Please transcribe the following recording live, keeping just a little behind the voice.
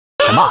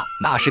什么？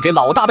那是给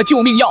老大的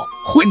救命药！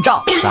混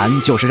账！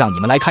咱就是让你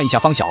们来看一下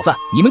方小子，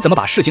你们怎么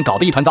把事情搞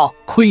得一团糟？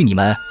亏你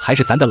们还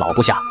是咱的老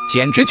部下，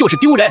简直就是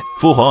丢人！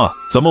父皇啊，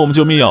怎么我们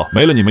救命药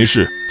没了你没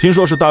事？听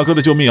说是大哥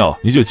的救命药，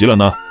你就急了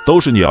呢？都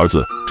是你儿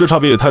子，这差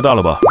别也太大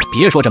了吧？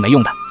别说这没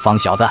用的，方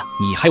小子，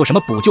你还有什么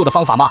补救的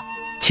方法吗？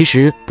其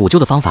实补救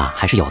的方法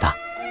还是有的，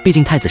毕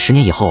竟太子10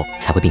年以后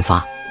才会病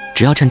发，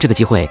只要趁这个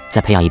机会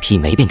再培养一批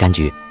霉变柑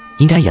橘，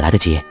应该也来得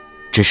及。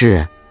只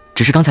是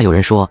刚才有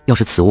人说，要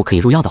是此物可以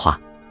入药的话，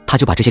他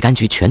就把这些柑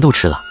橘全都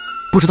吃了，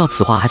不知道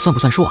此话还算不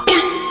算数啊？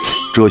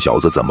这小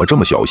子怎么这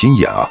么小心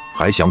眼啊？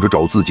还想着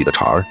找自己的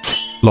茬儿。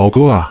老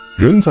哥啊，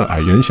人在矮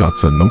檐下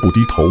怎能不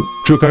低头？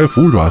这该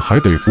服软还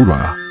得服软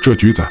啊！这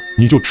橘子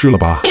你就吃了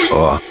吧。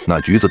那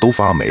橘子都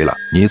发霉了，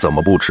你怎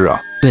么不吃啊？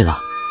对了，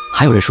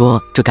还有人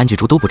说这柑橘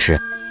猪都不吃，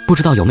不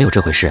知道有没有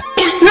这回事？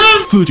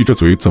自己这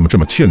嘴怎么这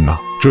么欠呢？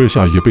这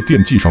下也被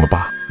惦记上了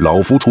吧？老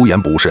夫出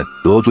言不慎，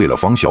得罪了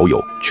方小友，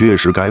确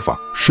实该罚。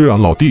是啊，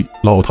老弟，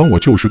老唐我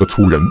就是个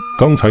粗人，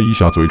刚才一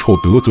下嘴臭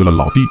得罪了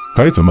老弟，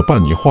该怎么办？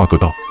你画个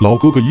道，老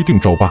哥哥一定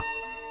照办。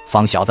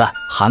方小子，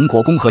韩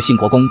国公和信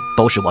国公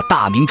都是我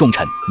大明重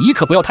臣，你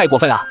可不要太过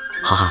分啊！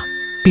哈哈，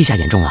陛下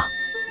言重了，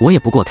我也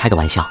不过开个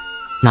玩笑，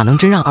哪能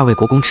真让2位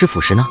国公吃腐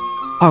食呢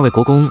？2位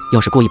国公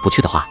要是过意不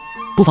去的话，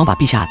不妨把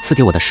陛下赐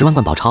给我的10万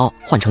贯宝钞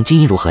换成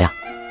金银如何呀？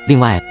另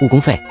外，误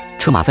工费、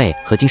车马费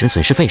和精神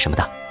损失费什么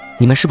的，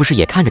你们是不是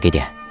也看着给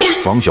点？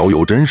方小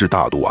友真是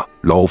大度啊！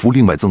老夫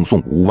另外赠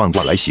送5万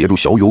贯来协助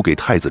小友给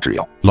太子制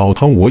药。老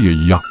汤我也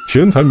一样，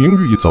钱财名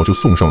誉一早就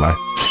送上来。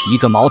一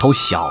个毛头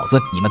小子，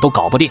你们都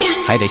搞不定，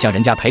还得向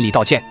人家赔礼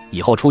道歉。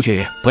以后出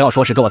去不要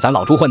说是跟我咱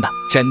老朱混的，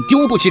真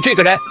丢不起这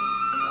个人。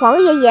黄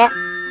爷爷，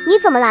你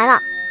怎么来了？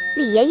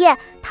李爷爷、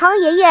唐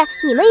爷爷，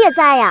你们也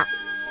在呀？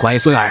乖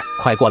孙儿，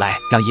快过来，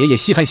让爷爷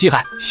稀罕稀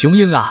罕。雄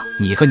鹰啊，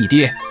你和你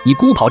爹，你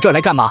姑跑这儿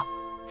来干嘛？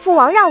父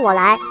王让我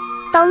来，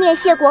当面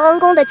谢过恩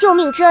公的救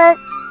命之恩。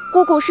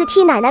姑姑是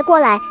替奶奶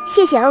过来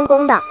谢谢恩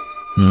公的。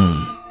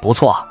不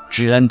错，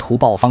知恩图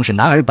报方是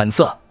男儿本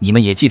色，你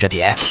们也记着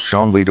点。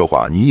上尉这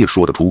话你也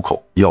说得出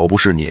口，要不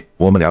是你，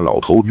我们俩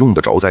老头用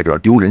得着在这儿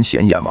丢人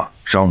显眼吗？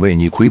上尉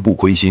你亏不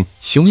亏心？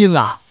雄鹰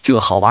啊，这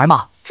好玩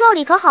吗？这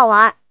里可好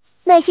玩，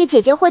那些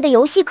姐姐会的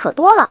游戏可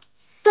多了。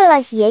对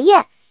了，爷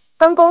爷，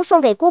恩公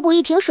送给姑姑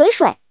一瓶水，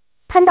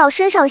喷到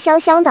身上香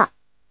香的，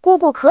姑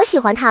姑可喜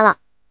欢它了，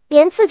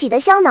连自己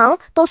的香囊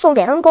都送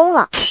给恩公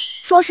了，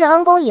说是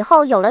恩公以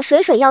后有了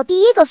水要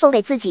第一个送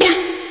给自己。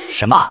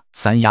什么？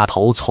三丫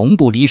头从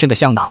不离身的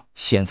香囊，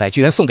现在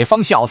居然送给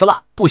方小子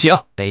了？不行，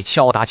得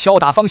敲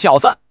打方小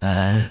子。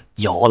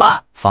有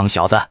了，方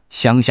小子，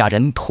乡下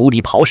人土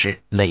里刨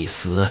食，累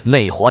死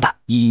累活的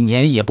，1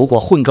年也不过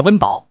混个温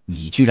饱，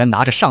你居然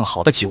拿着上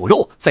好的酒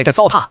肉在这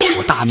糟蹋，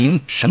我大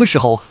明什么时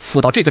候富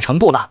到这个程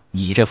度了？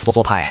你这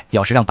佛派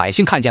要是让百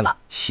姓看见了，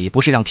岂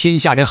不是让天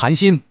下人寒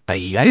心？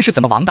北元是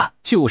怎么亡的？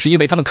就是因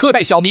为他们苛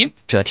待小民，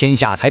这天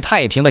下才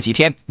太平了几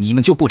天，你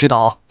们就不知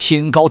道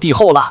天高地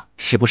厚了？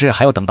是不是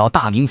还要等到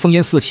大明烽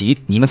烟四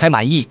起，你们才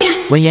满意？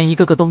闻言，一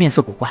个个都面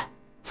色古怪。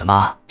怎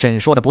么，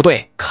朕说的不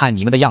对？看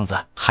你们的样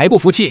子还不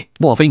服气？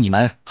莫非你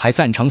们还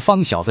赞成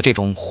方小子这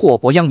种祸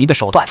国殃民的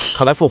手段？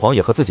看来父皇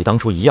也和自己当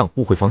初一样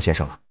误会方先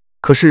生了。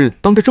可是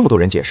当着这么多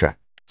人解释，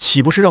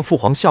岂不是让父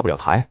皇下不了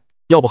台？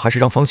要不还是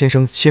让方先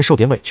生先受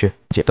点委屈，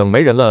等没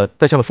人了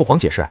再向父皇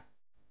解释。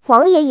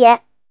黄爷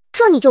爷，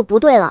这你就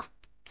不对了。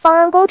方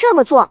恩公这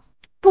么做，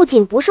不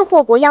仅不是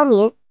祸国殃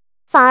民，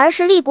反而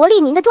是利国利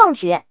民的壮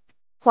举。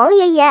黄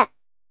爷爷，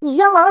你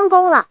冤枉恩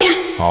公了。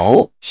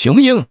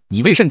雄鹰，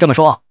你为甚这么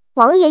说？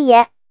王爷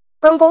爷，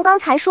恩公刚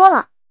才说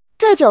了，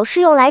这酒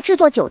是用来制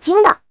作酒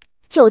精的，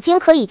酒精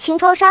可以清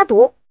疮杀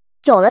毒，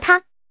有了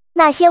它，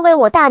那些为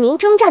我大明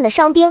征战的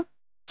伤兵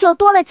就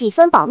多了几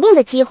分保命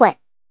的机会，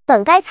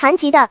本该残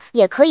疾的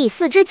也可以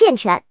四肢健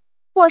全，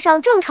过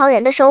上正常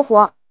人的生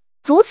活。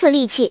如此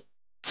利器，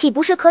岂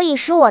不是可以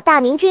使我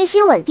大明军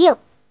心稳定，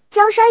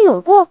江山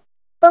永固？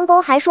恩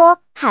公还说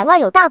海外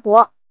有大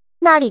国，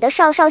那里的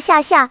上上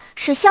下下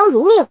是相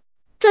如命，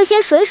这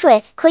些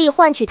水可以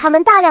换取他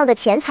们大量的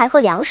钱财和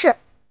粮食，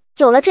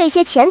有了这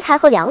些钱财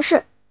和粮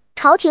食，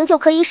朝廷就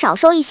可以少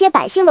收一些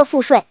百姓的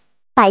赋税，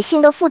百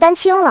姓的负担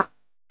轻了，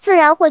自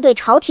然会对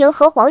朝廷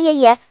和黄爷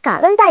爷感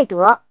恩戴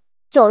德。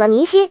有了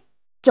民心，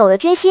有了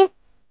军心，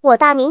我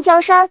大明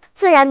江山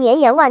自然绵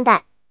延万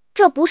代。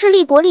这不是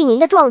利国利民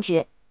的壮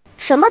举，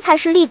什么才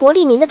是利国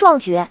利民的壮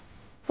举？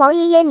黄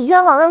爷爷，你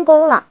冤枉恩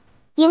公了，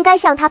应该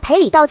向他赔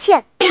礼道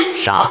歉。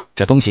啥？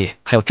这东西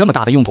还有这么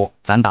大的用途？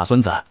咱大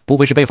孙子不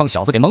会是被方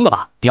小子给蒙了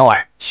吧？雕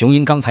儿，雄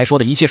鹰刚才说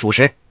的一切属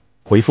实。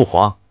回父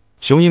皇，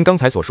雄鹰刚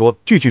才所说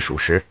句句属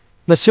实。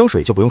那香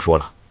水就不用说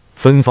了，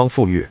芬芳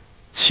馥郁，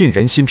沁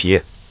人心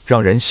脾，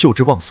让人嗅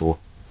之忘俗。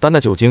但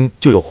那酒精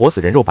就有活死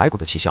人肉白骨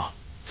的奇效，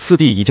四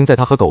弟已经在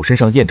他和狗身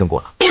上验证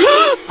过了。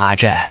阿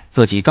朕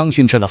自己刚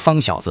训斥了方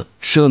小子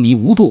奢靡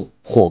无度，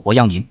祸国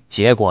殃民，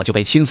结果就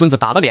被亲孙子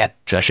打了脸，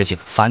这事情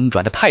翻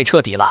转的太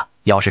彻底了。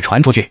要是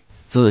传出去，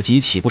自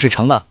己岂不是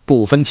成了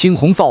不分青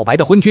红皂白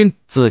的昏君？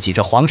自己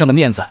这皇上的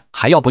面子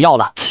还要不要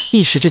了？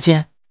一时之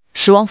间，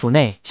十王府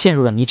内陷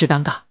入了迷之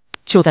尴尬。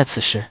就在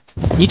此时，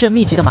一阵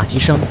密集的马蹄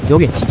声由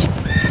远及近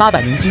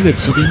，800名精锐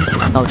骑兵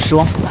赶到了十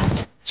王府外。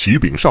启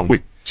禀上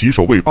尉，骑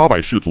守卫800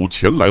士卒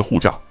前来护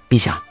驾。陛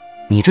下，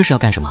你这是要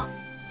干什么？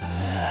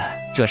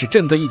这是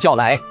朕特意叫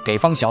来给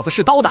方小子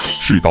试刀的。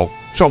试刀？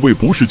上尉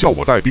不是叫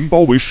我带兵包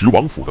围十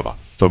王府的吧？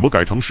怎么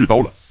改成试刀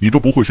了？你这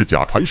不会是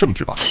假传圣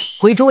旨吧？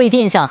回诸位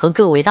殿下和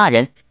各位大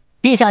人，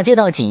陛下接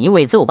到锦衣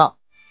卫奏报，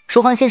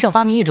说方先生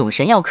发明一种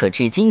神药可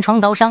治金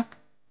疮刀伤，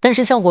但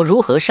是效果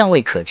如何尚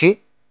未可知。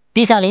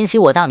陛下怜惜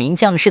我大明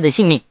将士的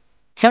性命，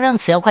想让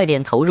此药快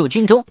点投入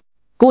军中，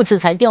故此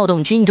才调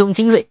动军中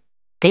精锐，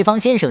给方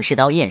先生试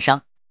刀验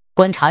伤，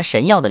观察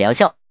神药的疗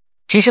效。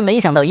只是没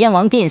想到燕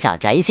王殿下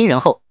宅心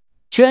仁厚，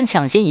居然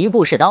抢先一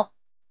步试刀，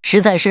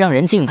实在是让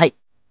人敬佩。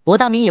我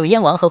大明有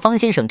燕王和方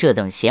先生这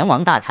等贤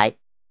王大才，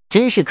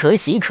真是可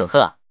喜可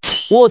贺啊！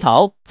卧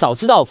槽，早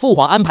知道父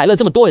皇安排了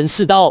这么多人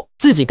试刀，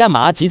自己干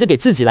嘛急着给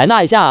自己来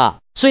那一下啊？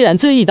虽然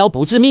这一刀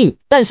不致命，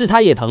但是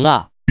他也疼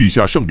啊！陛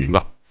下圣明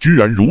啊，居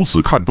然如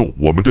此看重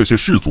我们这些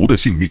士卒的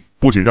性命，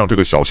不仅让这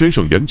个小先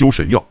生研究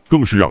神药，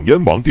更是让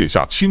燕王殿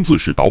下亲自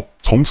试刀。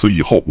从此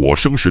以后，我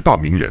生是大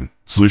明人，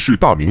死是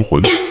大明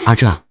魂。而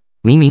这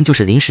明明就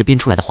是临时编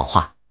出来的谎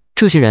话，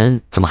这些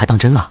人怎么还当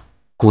真了？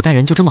古代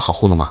人就这么好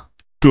糊弄吗？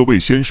这位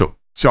先生，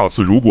下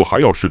次如果还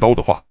要试刀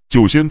的话，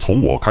就先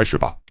从我开始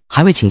吧。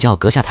还未请教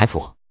阁下台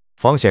府。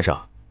方先生，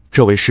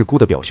这位是孤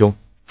的表兄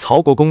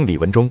曹国公李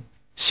文忠，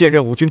现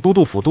任吴军都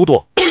督府都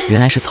督。原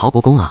来是曹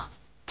国公啊，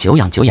久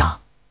仰久仰。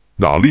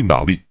哪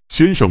里，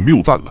先生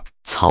谬赞了。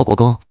曹国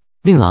公，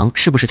令郎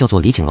是不是叫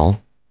做李景龙？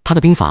他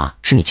的兵法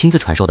是你亲自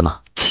传授的吗？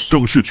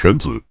正是犬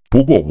子，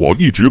不过我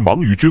一直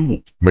忙于军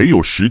务，没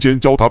有时间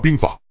教他兵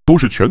法，都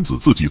是犬子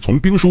自己从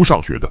兵书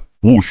上学的，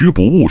务虚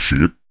不务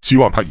实。希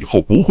望他以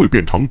后不会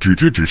变成只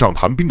知纸上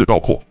谈兵的赵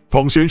括。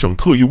方先生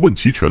特意问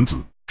其犬子，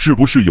是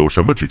不是有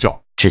什么指教？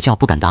指教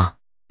不敢当，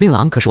令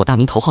郎可是我大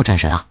明头号战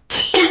神啊！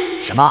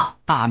什么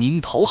大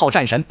明头号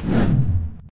战神？